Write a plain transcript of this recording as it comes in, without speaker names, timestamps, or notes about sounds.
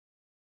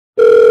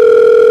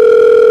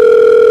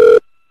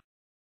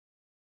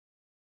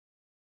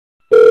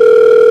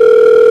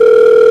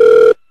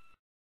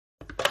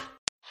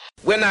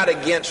We're not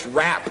against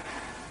rap.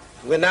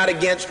 We're not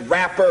against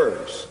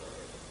rappers.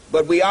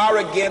 But we are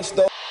against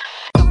those.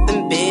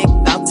 Something big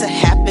about to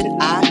happen.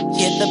 I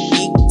hear the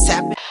beat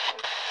tapping.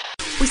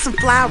 We some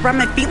fly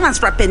rhyming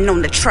felines rapping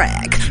on the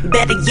track.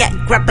 Better yet,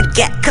 grab a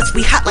gat, cause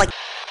we hot like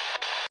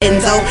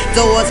Enzo.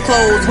 Doors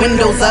closed,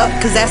 windows up,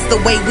 cause that's the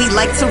way we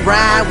like to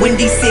ride.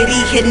 Windy City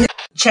hitting.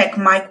 Check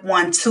mic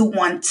 1 2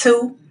 1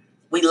 2.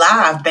 We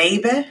live,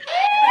 baby.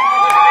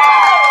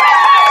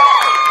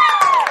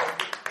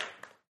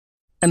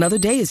 Another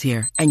day is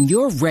here, and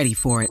you're ready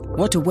for it.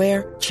 What to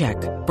wear? Check.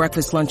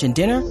 Breakfast, lunch, and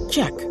dinner?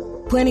 Check.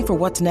 Planning for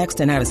what's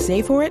next and how to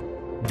save for it?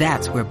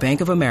 That's where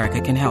Bank of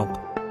America can help.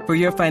 For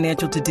your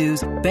financial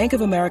to-dos, Bank of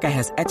America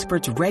has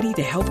experts ready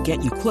to help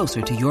get you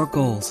closer to your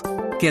goals.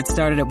 Get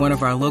started at one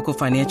of our local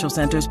financial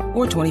centers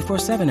or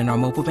 24/7 in our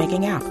mobile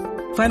banking app.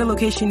 Find a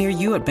location near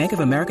you at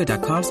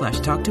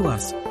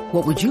bankofamerica.com/talktous.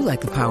 What would you like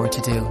the power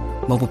to do?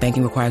 Mobile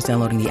banking requires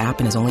downloading the app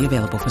and is only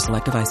available for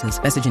select devices.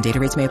 Message and data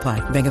rates may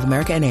apply. Bank of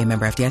America N.A.,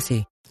 member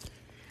FDIC.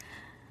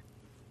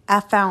 I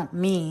found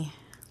me,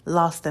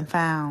 lost and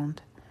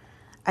found.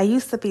 I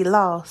used to be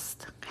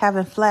lost,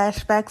 having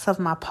flashbacks of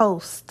my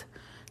post,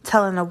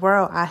 telling the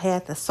world I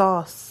had the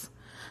sauce,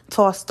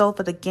 tossed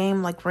over the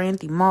game like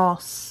Randy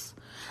Moss,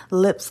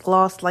 lips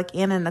glossed like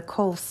Anna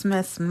Nicole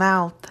Smith's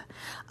mouth,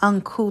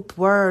 uncouth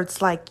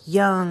words like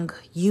young,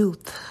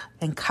 youth,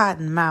 and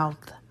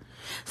cottonmouth,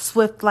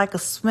 swift like a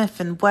Smith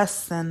and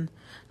Wesson,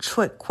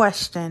 trick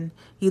question,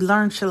 you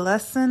learned your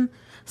lesson?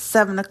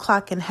 7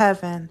 o'clock in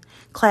heaven,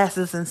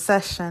 classes in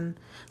session,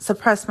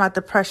 suppress my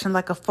depression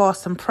like a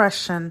false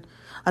impression,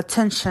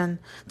 attention,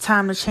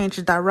 time to change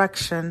the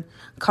direction,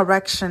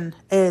 correction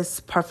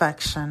is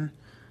perfection.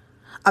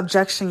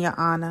 Objection, Your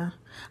Honor,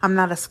 I'm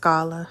not a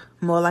scholar,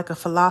 more like a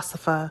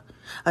philosopher,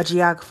 a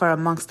geographer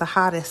amongst the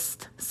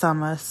hottest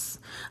summers,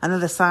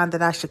 another sign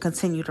that I should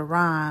continue to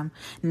rhyme,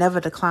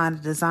 never decline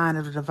the design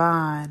of the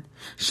divine,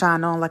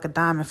 shine on like a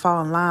diamond,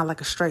 fall in line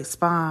like a straight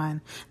spine.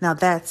 Now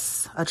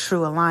that's a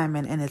true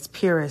alignment in its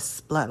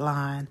purest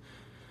bloodline,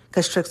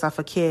 'cause tricks are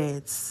for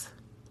kids.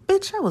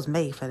 Bitch, I was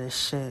made for this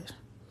shit.